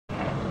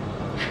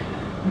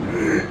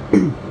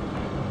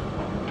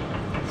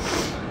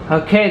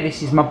Okay,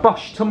 this is my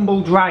Bosch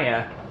tumble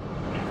dryer.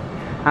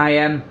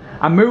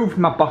 I moved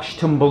my Bosch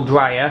tumble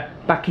dryer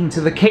back into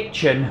the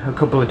kitchen a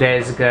couple of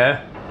days ago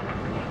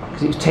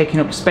because it was taking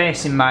up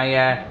space in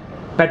my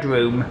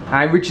bedroom.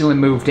 I originally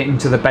moved it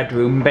into the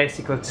bedroom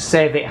basically to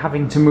save it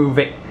having to move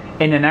it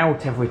in and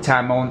out every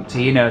time I want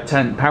to, you know,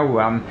 turn the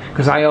power on,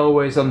 because I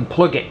always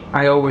unplug it.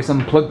 I always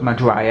unplug my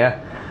dryer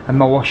and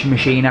my washing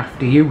machine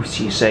after use,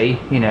 you see,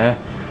 you know,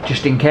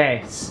 just in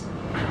case.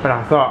 But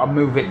I thought I'd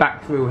move it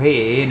back through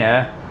here, you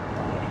know.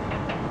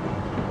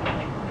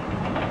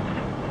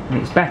 And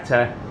it's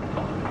better.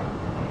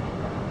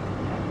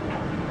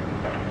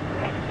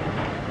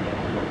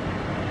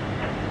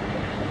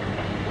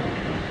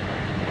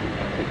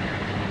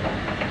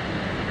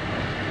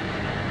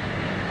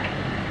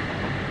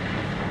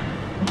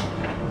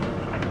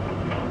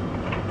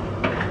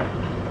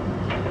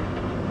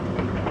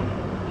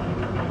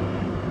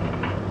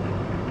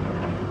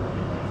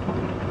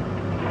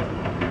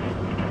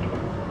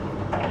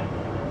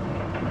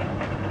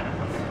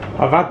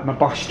 I've had my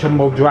Bosch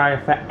tumble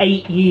dryer for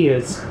 8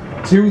 years.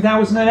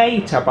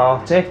 2008 I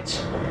bought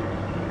it.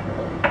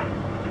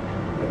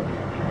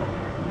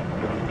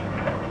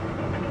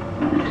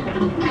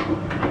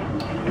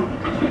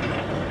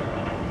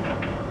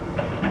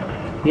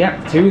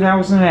 Yep,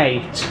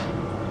 2008.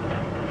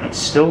 It's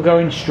still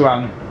going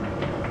strong.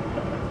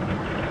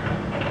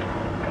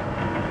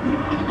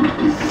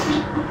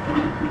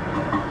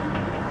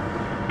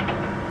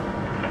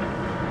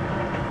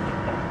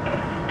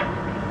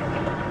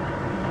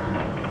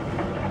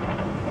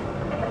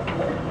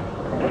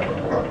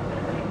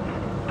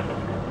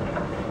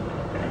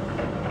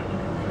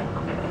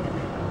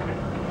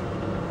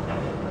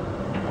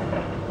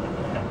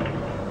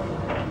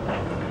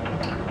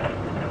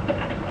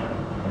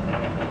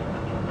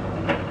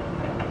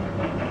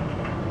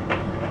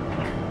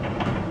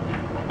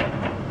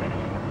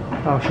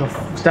 I shall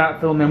start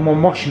filming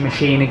one washing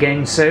machine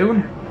again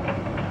soon.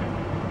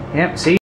 Yep, see.